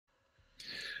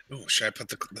Ooh, should I put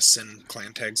the Sin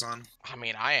clan tags on? I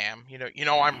mean, I am. You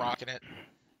know, I'm rocking it.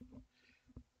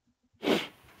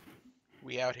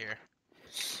 We out here.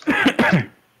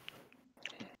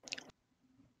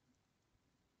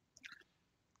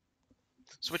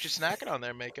 So what you snacking on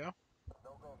there, Mako?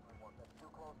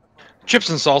 Chips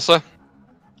and salsa.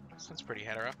 Sounds pretty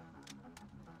hetero.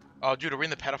 Oh, dude, are we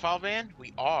in the pedophile van?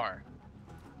 We are.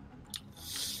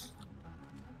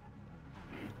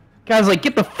 Guys, like,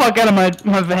 get the fuck out of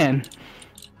my van.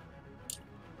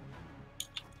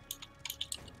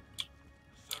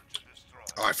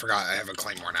 Oh, I forgot. I have a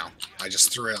claymore now. I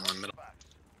just threw it in the middle.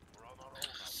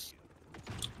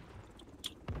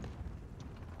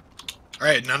 All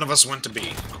right, none of us went to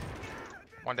B.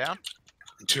 One down.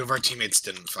 And 2 of our teammates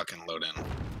didn't fucking load in.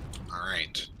 All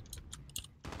right.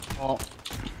 Well,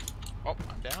 Oh,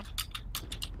 I'm down.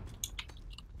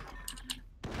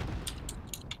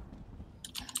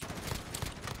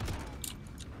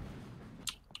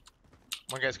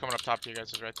 One guy's coming up top to you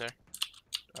guys is right there.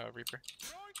 Reaper.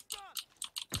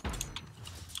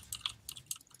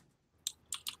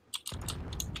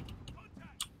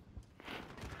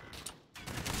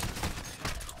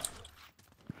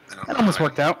 I don't that know almost how I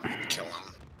worked out. can kill him.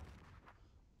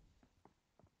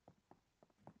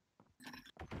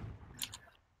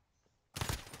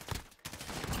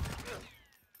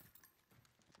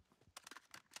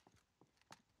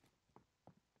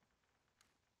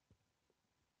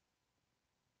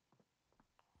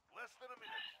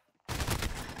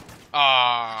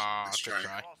 Ah, Nice good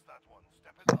try.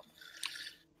 try.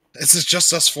 This is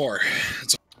just us 4.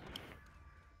 It's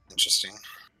interesting.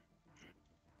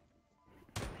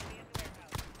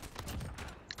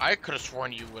 I could have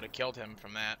sworn you would have killed him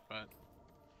from that, but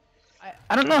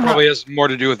I don't know how. Probably has more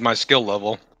to do with my skill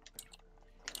level.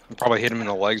 I probably hit him in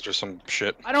the legs or some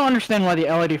shit. I don't understand why the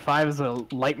LAD-5 is a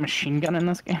light machine gun in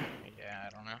this game. yeah, I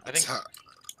don't know. I It's think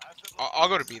I'll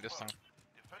go to B this time.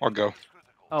 Or go.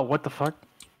 Oh, what the fuck?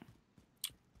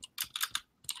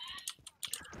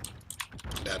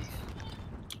 dead.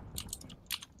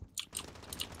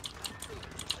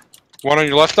 One on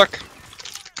your left, Duck.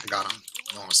 I got him.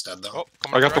 Almost dead though. Oh,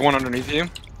 come I got the right. one underneath you.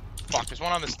 Fuck, there's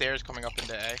one on the stairs coming up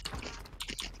into A.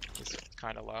 He's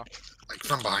kind of low. Like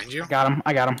from behind you. I got him.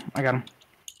 I got him. I got him.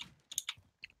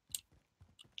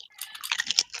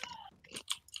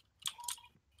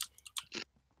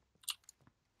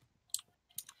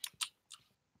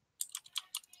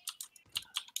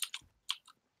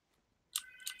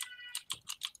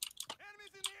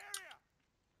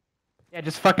 Yeah,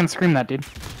 just fucking scream that, dude.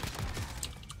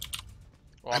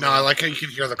 Well, I know. I like how you can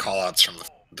hear the callouts from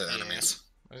the enemies.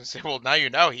 I was gonna say, well, now you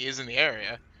know he is in the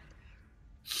area.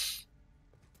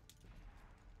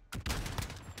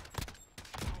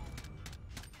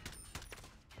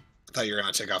 I thought you were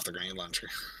gonna take off the grenade launcher.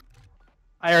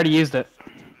 I already used it.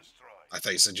 I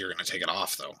thought you said you were gonna take it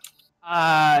off though.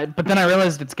 But then I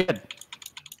realized it's good.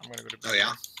 I'm gonna go to B. Oh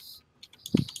yeah.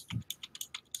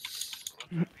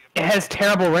 It has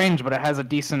terrible range, but it has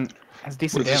decent With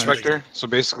damage. the Spectre. So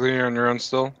basically you're on your own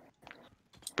still.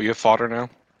 But you have fodder now.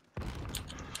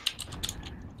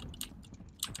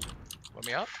 Let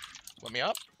me up. Let me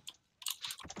up.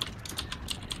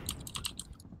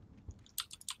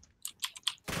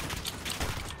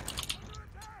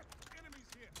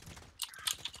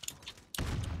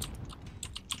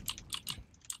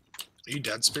 Are you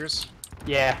dead, Spears?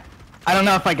 Yeah. I don't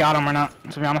know if I got him or not,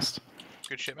 to be honest.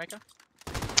 Good shit, Maker.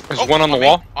 There's one on the me,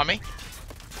 wall. On me.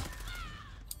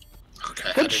 Okay.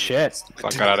 I Good didn't- shit. I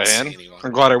Fuck didn't got out of see hand. anyone.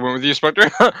 I'm glad I went with you, Spectre.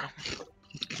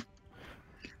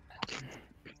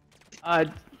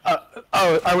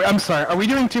 I'm sorry. Are we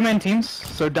doing 2-man teams?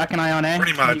 So Duck and I on A?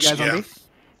 Pretty and you much, guys on yeah. B?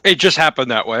 It just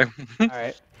happened that way.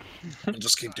 Alright. We'll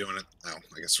just keep doing it. Oh,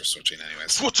 I guess we're switching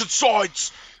anyways. Switching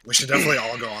sides. We should definitely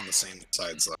all go on the same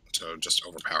sides though, to just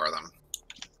overpower them.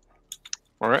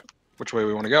 Alright. Which way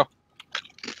we want to go?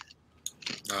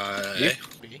 Yeah.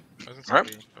 B. I was gonna say Alright.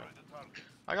 B, but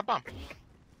I got bomb.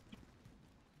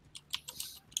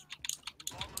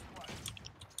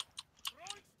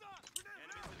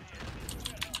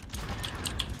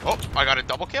 Oh, I got a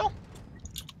double kill.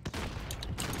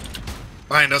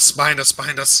 Behind us, behind us,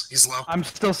 behind us. He's low. I'm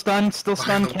still stunned,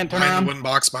 Behind can't turn behind around. the wooden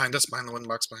box, behind us, behind the wooden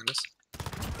box, behind us.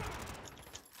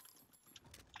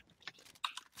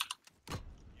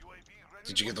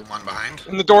 Did you get the one behind?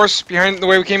 In the doors, behind the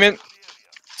way we came in.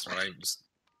 That's what I just...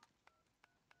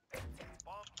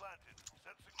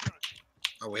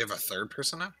 Oh, we have a third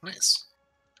person now? Nice.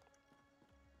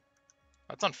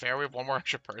 That's unfair. We have one more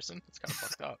extra person. It's kind of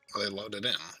fucked up. Oh, they loaded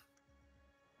in.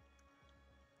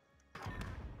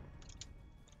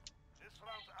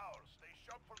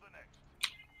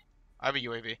 I have a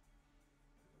UAV.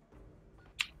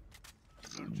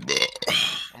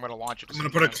 I'm gonna launch it. I'm gonna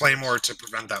put a claymore to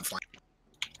prevent that flame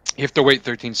You have to wait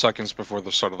 13 seconds before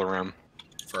the start of the round.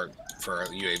 for a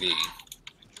UAV.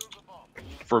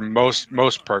 For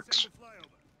most perks.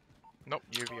 Nope,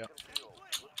 UAV up.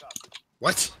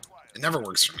 What? It never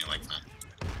works for me like that.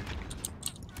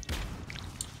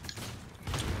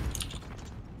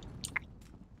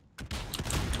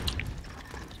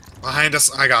 Behind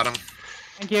us, I got him.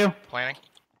 Thank you. Planning.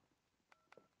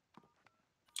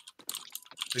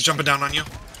 He's jumping down on you.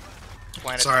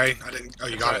 Planted. Sorry, I didn't. Oh,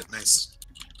 you got it. Nice.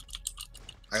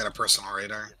 I got a personal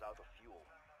radar.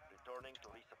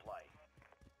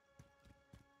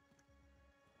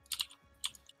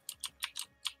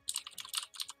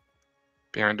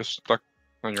 Behind us, stuck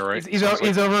on your right. He's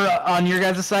over on your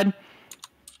guys' side.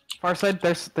 Far side.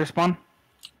 There's their spawn.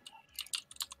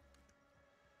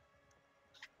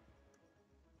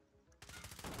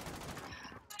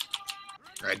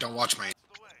 Alright, don't watch my.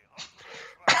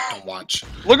 Don't watch.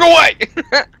 Look away!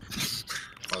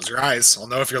 Close your eyes. I'll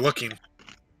know if you're looking.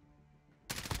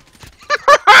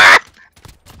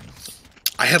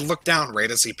 I had looked down right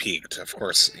as he peeked. Of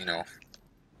course, you know.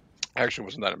 Actually,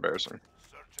 wasn't that embarrassing.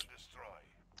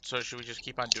 So should we just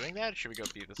keep on doing that, or should we go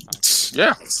B this time?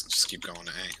 Yeah. Let's just keep going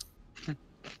to A.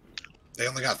 They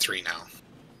only got 3 now.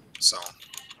 So.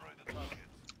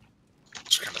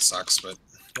 Which kind of sucks, but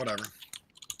whatever.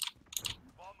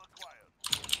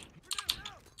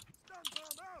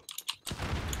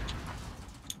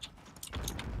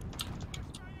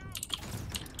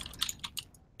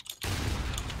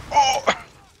 Oh!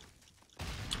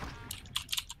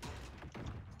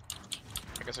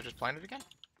 I guess I just planted again?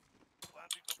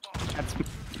 That's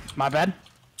my bad.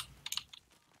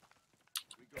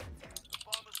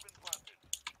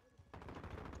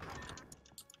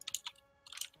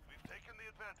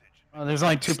 Oh, there's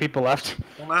only 2 people left.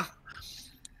 Well, nah.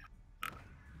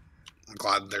 I'm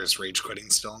glad there's rage quitting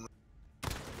still.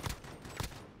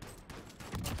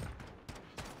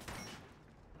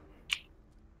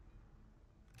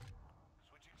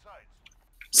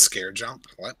 Scare jump?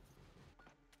 What?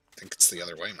 I think it's the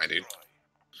other way, my dude.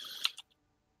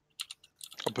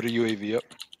 I'll put a UAV up.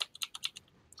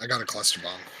 I got a cluster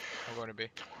bomb. I'm going to B.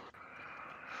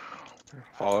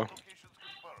 Follow.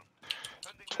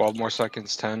 12 more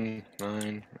seconds. 10,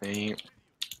 9, 8.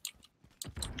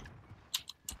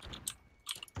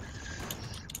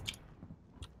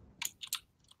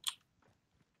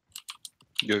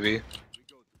 UAV.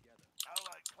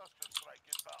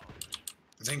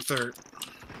 I think they're...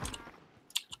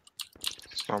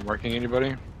 It's not marking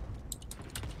anybody.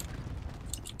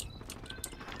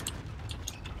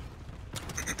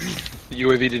 The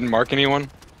UAV didn't mark anyone.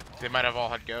 They might have all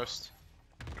had ghost.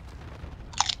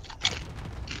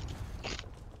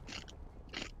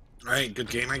 Alright, good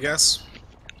game, I guess.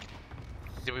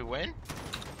 Did we win?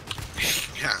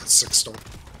 Yeah, 6 to 1.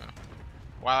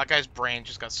 Wow, that guy's brain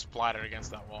just got splattered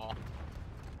against that wall.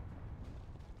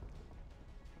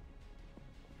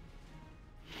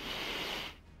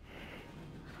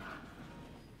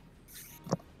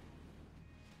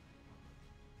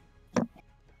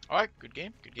 Alright, good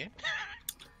game, good game.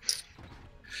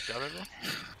 Good job, everyone.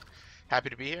 Happy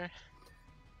to be here.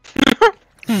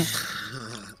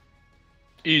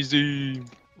 Easy.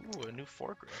 Ooh, a new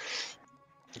foregrip.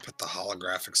 Put the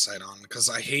holographic sight on, because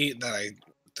I hate that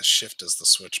the shift is the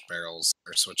switch barrels,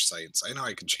 or switch sights. I know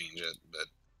I could change it, but...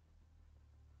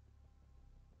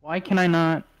 Why can I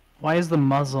not? Why is the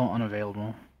muzzle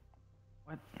unavailable?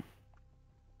 What?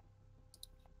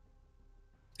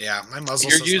 Yeah, my muzzle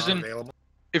You're says using- not available.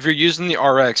 If you're using the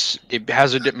RX, it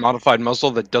has a modified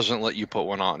muzzle that doesn't let you put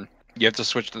one on. You have to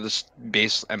switch to this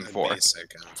base M4. Basic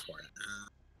M4.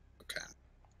 Okay,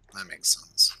 that makes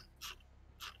sense.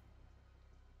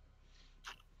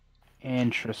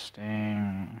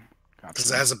 Interesting. Because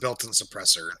it has a built-in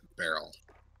suppressor barrel.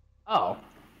 Oh.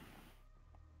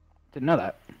 Didn't know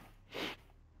that.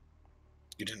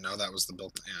 You didn't know that was the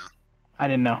built-in? Yeah. I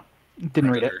didn't know.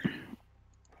 Didn't read it. Predator.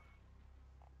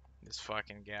 This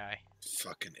fucking guy.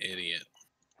 Fucking idiot.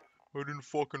 I didn't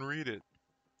fucking read it.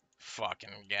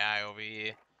 Fucking guy over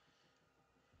here.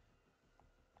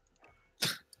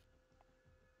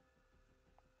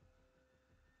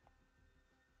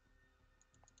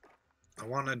 I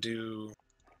want to do...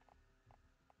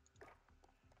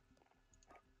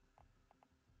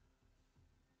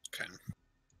 Okay.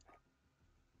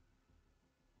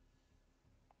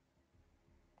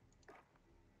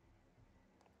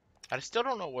 I still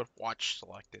don't know what watch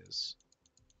select is.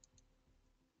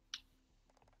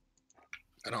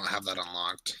 I don't have that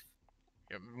unlocked.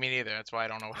 Yeah, me neither. That's why I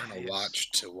don't know what I it don't is. know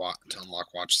watch to unlock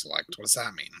watch select. What does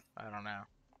that mean? I don't know.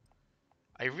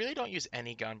 I really don't use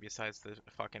any gun besides the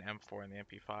fucking M4 and the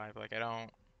MP5. Like, I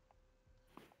don't...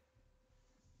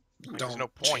 Like, there's Don't no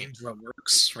point. change what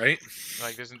works, right?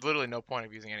 Like, there's literally no point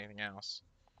of using anything else.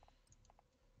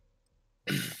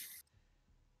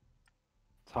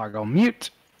 Toggle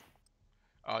mute.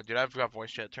 Oh, dude, I've got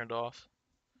voice chat turned off.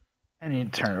 I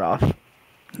need to turn it off.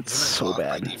 It's Isn't it so off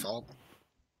by bad. default?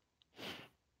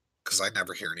 Because I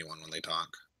never hear anyone when they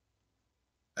talk.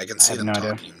 I can I see have them no idea.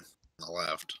 talking on the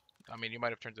left. I mean, you might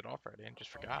have turned it off already and just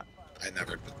forgot. I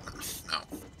never. No.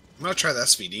 I'm gonna try the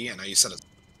SVD. I know you said it.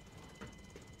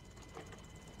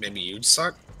 Maybe you'd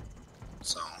suck.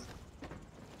 So.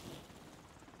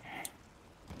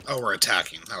 Oh, we're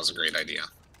attacking. That was a great idea.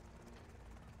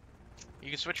 You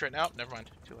can switch right now. Never mind.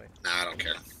 Too late. Nah, I don't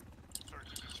care.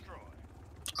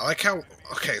 I like how.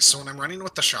 Okay, so when I'm running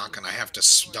with the shotgun, I have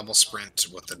to double sprint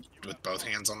with both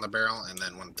hands on the barrel, and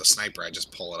then when the sniper, I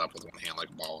just pull it up with one hand like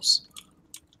balls.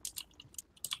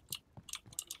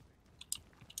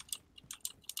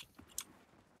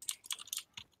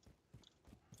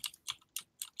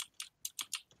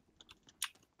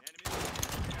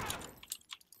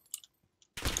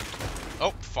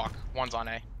 Oh, fuck. One's on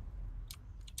A.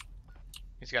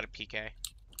 He's got a PK.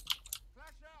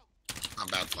 Not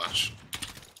bad flash.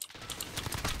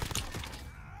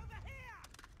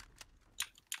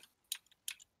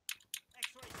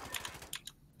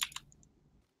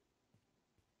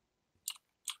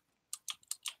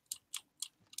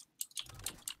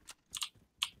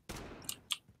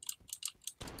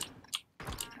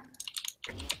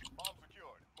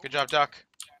 Good job, Duck.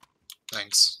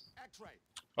 Thanks.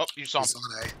 Oh, you saw him. He's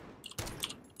on A.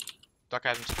 Duck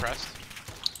has him suppressed.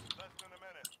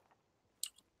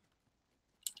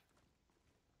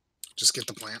 Just get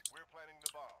the plant.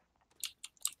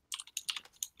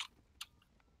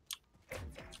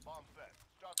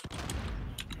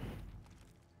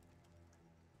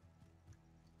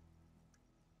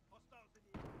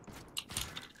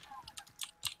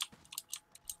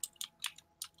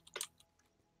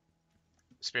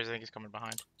 Spears, I think he's coming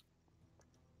behind.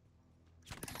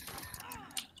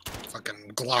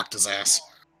 Fucking glocked his ass.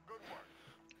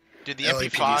 Dude, the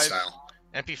LAPD MP5. style.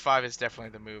 MP5 is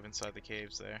definitely the move inside the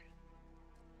caves there.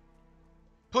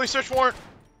 Police search warrant!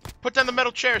 Put down the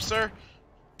metal chair, sir!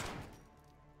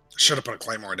 Should have put a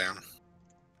claymore down.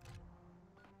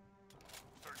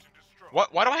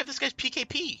 What? Why do I have this guy's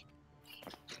PKP?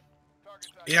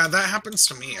 Yeah, that happens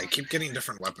to me. I keep getting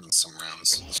different weapons some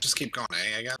rounds. Let's just keep going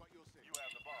A, I guess.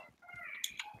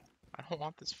 I don't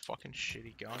want this fucking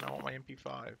shitty gun. I want my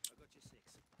MP5.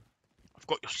 I've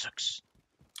got your 6.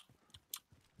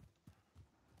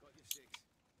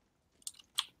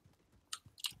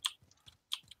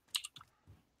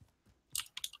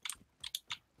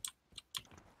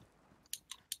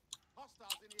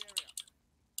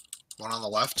 One on the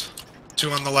left. Two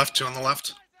on the left, two on the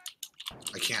left.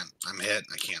 I can't. I'm hit.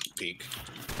 I can't peek.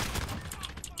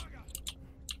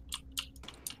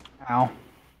 Ow.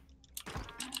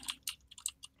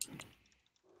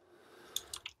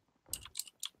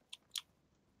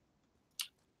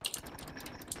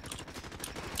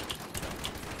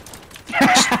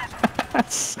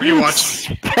 What are you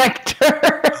watching?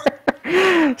 Spectre!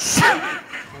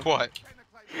 What?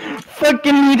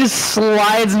 Fucking he just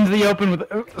slides into the open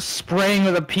with spraying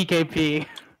with a PKP.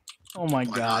 Oh my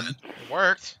Why god. not? It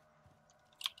worked.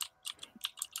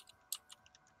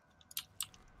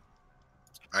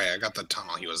 Alright, I got the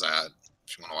tunnel he was at.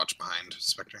 If you want to watch behind,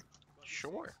 Spectre.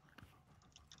 Sure.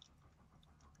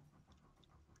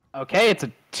 Okay, it's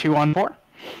a 2-on-4.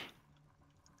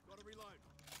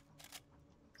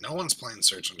 No one's playing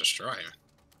Search and Destroy.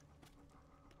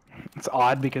 It's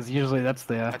odd because usually that's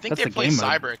the I think that's they the play game mode.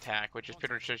 Cyber Attack, which is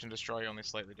Pit Search and Destroy, only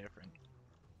slightly different.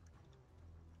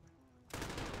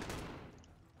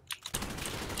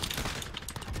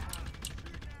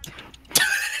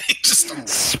 He just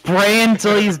Spray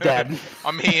until he's dead.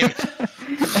 I mean,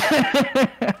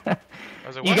 I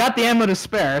was like, You what? got the ammo to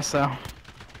spare, so.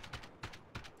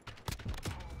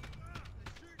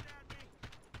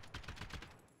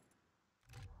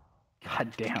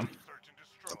 God damn.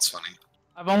 That's funny.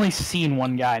 I've only seen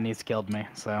one guy and he's killed me,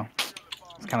 so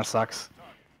it kind of sucks.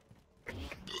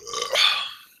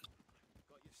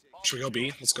 Should we go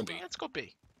B? Let's go B. Let's go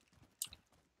B.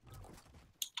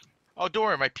 Oh, don't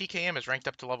worry, my PKM is ranked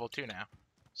up to level 2 now.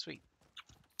 Sweet.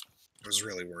 I was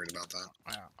really worried about that.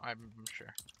 Yeah, I'm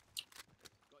sure.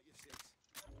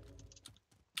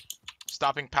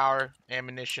 Stopping power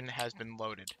ammunition has been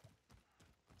loaded.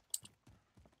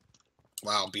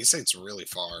 Wow, B site's really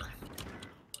far.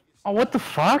 Oh, what the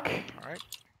fuck? Alright.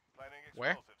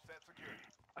 Where?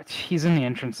 He's in the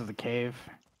entrance of the cave.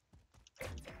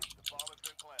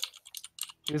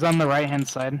 He was on the right-hand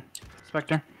side,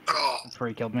 Spectre. Oh, That's where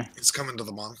he killed me. he's coming to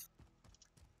the bomb.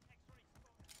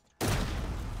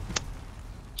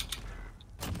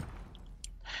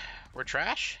 We're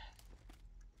trash?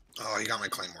 Oh, he got my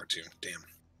claymore too. Damn.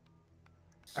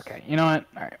 Okay, you know what?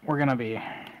 Alright, we're gonna be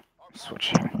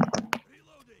switching.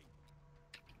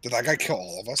 Did that guy kill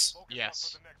all of us?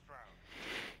 Yes.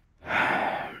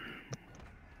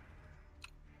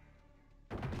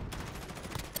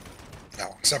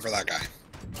 No, except for that guy.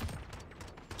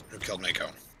 Who killed Mako.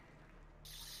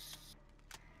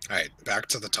 Alright, back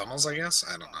to the tunnels, I guess?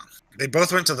 I don't know. They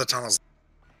both went to the tunnels.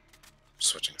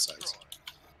 Switching sides.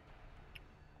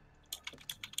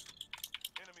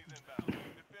 Enemies inbound.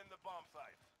 Defend the bomb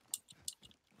site.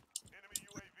 Enemy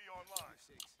UAV online.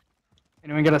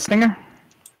 Anyone get a stinger?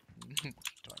 Do I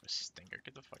have a stinger?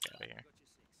 Get the fuck out of here.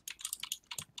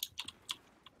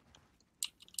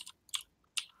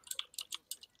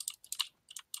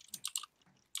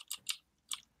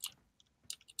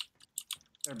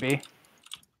 There B.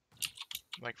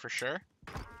 Like, for sure?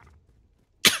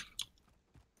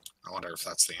 I wonder if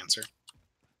that's the answer.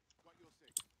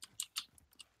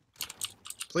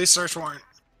 Police search warrant.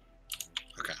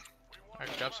 Okay. Alright,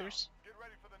 good upstairs. Get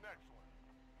ready for the next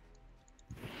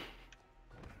one.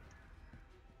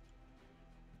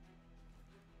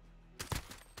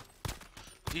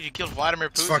 Dude, you killed Vladimir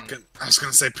It's Putin. fucking. I was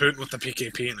gonna say Putin with the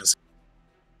PKP in his.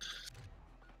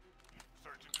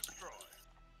 Search and destroy.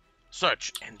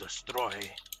 Search and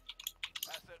destroy.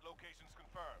 Asset locations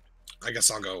confirmed. I guess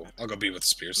I'll go be with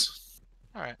Spears.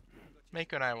 Alright.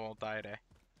 Mako and I won't die today.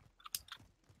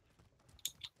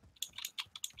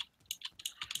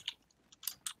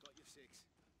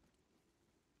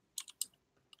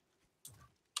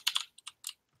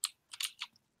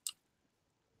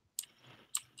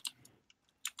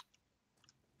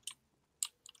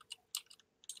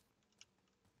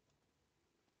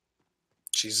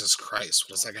 Jesus Christ,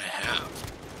 what is that guy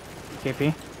have?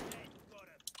 KP.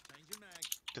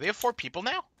 Do they have 4 people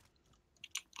now?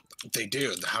 They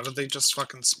do. How did they just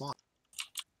fucking spawn?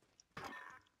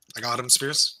 I got him,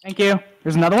 Spears. Thank you.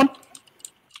 There's another one.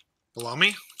 Below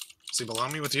me? Is he below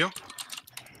me with you?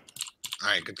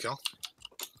 Alright, good kill.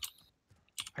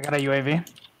 I got a UAV.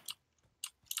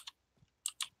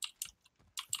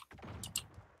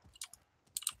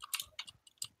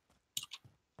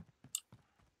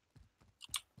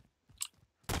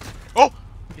 Oh!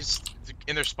 He's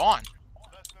in their spawn.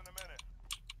 Less than a minute.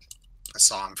 I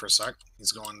saw him for a sec.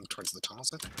 He's going towards the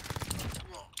tunnels, I think.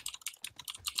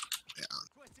 Yeah.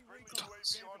 Friendly UAV on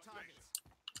station.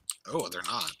 Oh, they're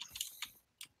not.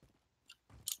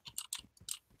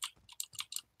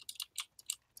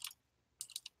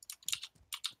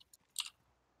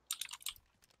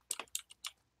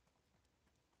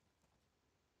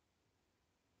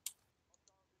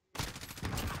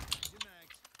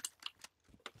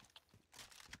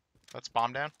 Let's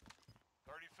bomb down.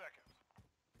 30 seconds.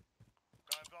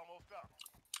 Time's almost up.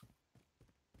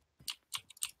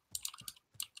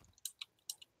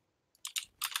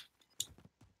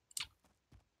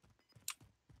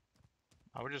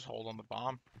 I would just hold on the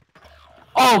bomb.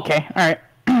 Oh, okay. Alright.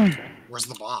 Where's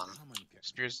the bomb?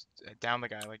 Spears down the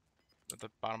guy, like, at the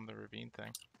bottom of the ravine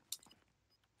thing.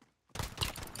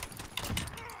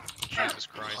 Jesus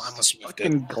Oh, I Christ. almost moved it.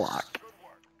 Fucking Glock.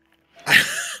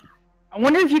 I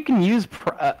wonder if you can use.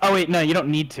 Oh wait, no, you don't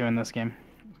need to in this game.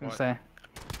 I was What? gonna say.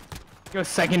 Go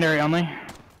secondary only.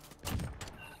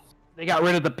 They got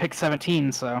rid of the pick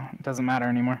 17, so it doesn't matter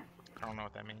anymore. I don't know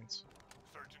what that means.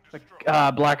 Search and The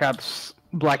destroy.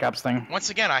 Black Ops thing. Once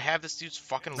again, I have this dude's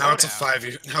fucking Now it's a loadout.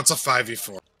 5v. Now it's a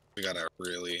 5v4. We gotta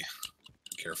really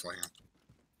be careful here.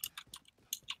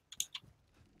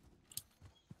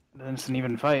 Then it's an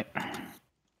even fight.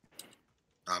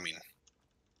 I mean,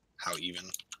 how even?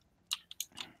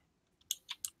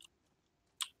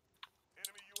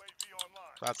 Enemy UAV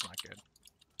online. That's not good.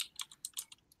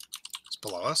 It's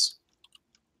below us.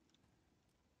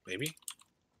 Maybe.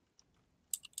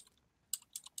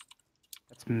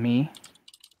 That's me.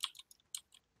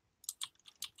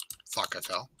 Fuck! I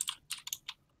fell.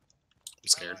 I'm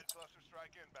scared. Allied cluster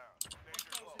strike inbound. Danger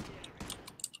close.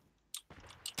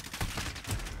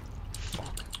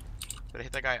 Fuck. Did I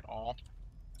hit that guy at all?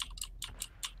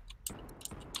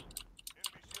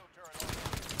 Enemy shield turret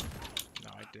online. No,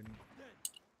 I didn't.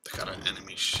 They got an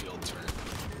enemy shield turret.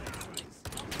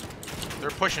 They're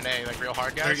pushing A, like real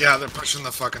hard, They're, guys. yeah, they're pushing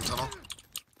the fucking tunnel.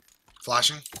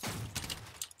 Flashing.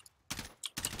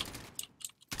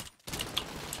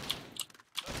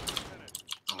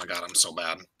 Oh my god, I'm so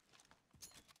bad.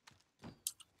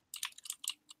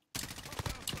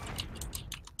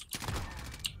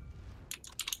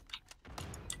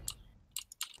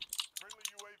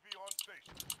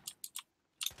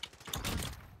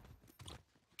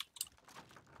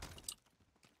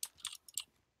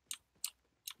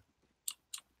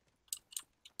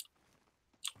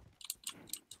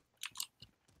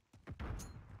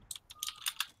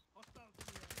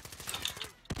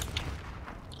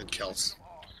 kills.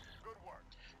 Good work.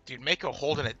 Dude, Mako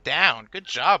holding it down. Good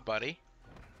job, buddy.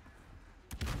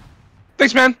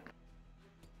 Thanks, man.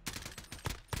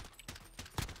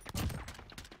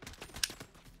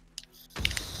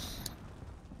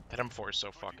 That M4 is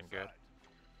so fucking good.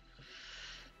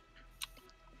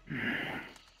 Search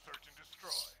and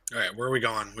destroy. All right, where are we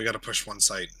going? We got to push one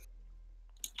site.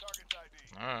 Target's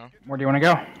ID. I don't know. Where do you want to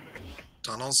go?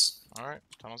 Tunnels. Alright,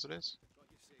 tunnels it is.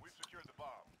 We've secured the bomb.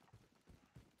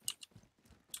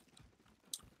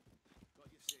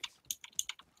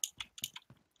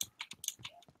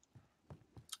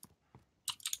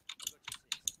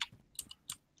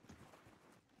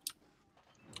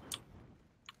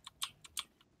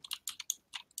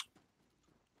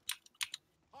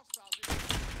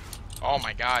 Oh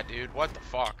my god, dude. What the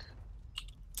fuck?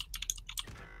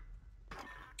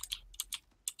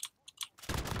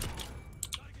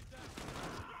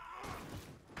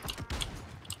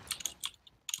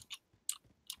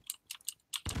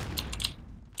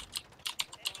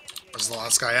 Where's the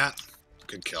last guy at?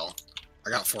 Good kill.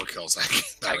 I got 4 kills.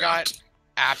 That I round. got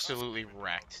absolutely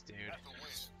wrecked, dude.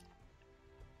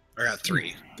 I got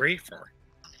 3. 3? 4.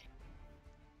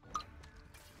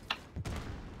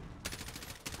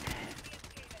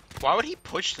 Why would he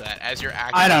push that as you're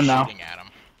actually I don't know. shooting at him?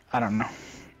 I don't know.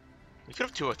 You could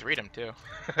have 203'd him too.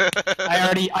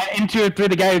 I into it through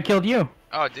the guy who killed you.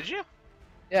 Oh, did you?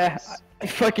 Yeah, I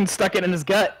fucking stuck it in his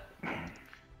gut.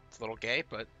 It's a little gay,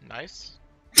 but nice.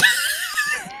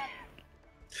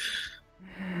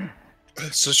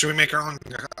 So should we make our own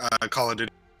Call of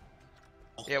Duty?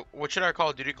 Yeah, what should our Call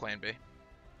of Duty clan be?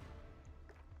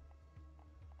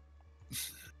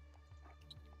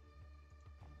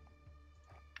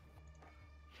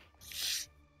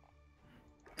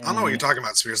 I don't know what you're talking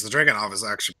about, Spears. The Dragonov is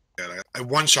actually good. I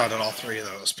one-shotted all 3 of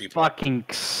those people. Fucking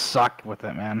suck with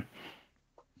it, man.